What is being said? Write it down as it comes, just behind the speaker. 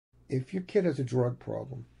if your kid has a drug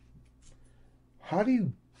problem, how do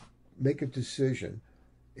you make a decision?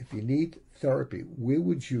 If you need therapy, where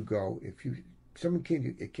would you go if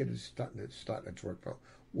a kid is starting a drug problem?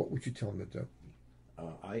 What would you tell them to do?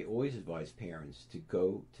 I always advise parents to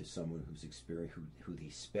go to someone who's experienced, who they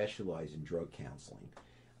specialize in drug counseling.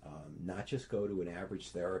 Not just go to an average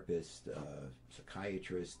therapist,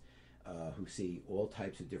 psychiatrist, who see all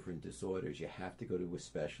types of different disorders. You have to go to a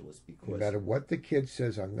specialist because no matter what the kid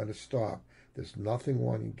says, I'm going to stop. There's nothing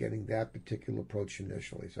wrong in getting that particular approach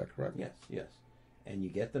initially. Is that correct? Yes, yes. And you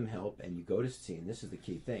get them help, and you go to see. And this is the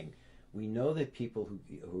key thing. We know that people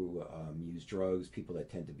who use drugs, people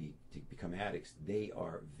that tend to become addicts,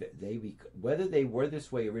 whether they were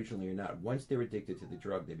this way originally or not, once they're addicted to the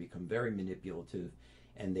drug, they become very manipulative,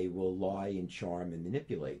 and they will lie and charm and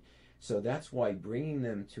manipulate. So that's why bringing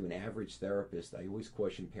them to an average therapist, I always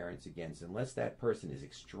caution parents against, unless that person is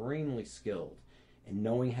extremely skilled in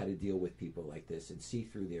knowing how to deal with people like this and see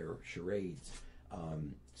through their charades.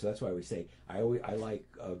 So that's why I always say I like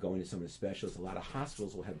going to some of the specialists. A lot of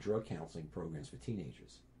hospitals will have drug counseling programs for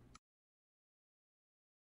teenagers.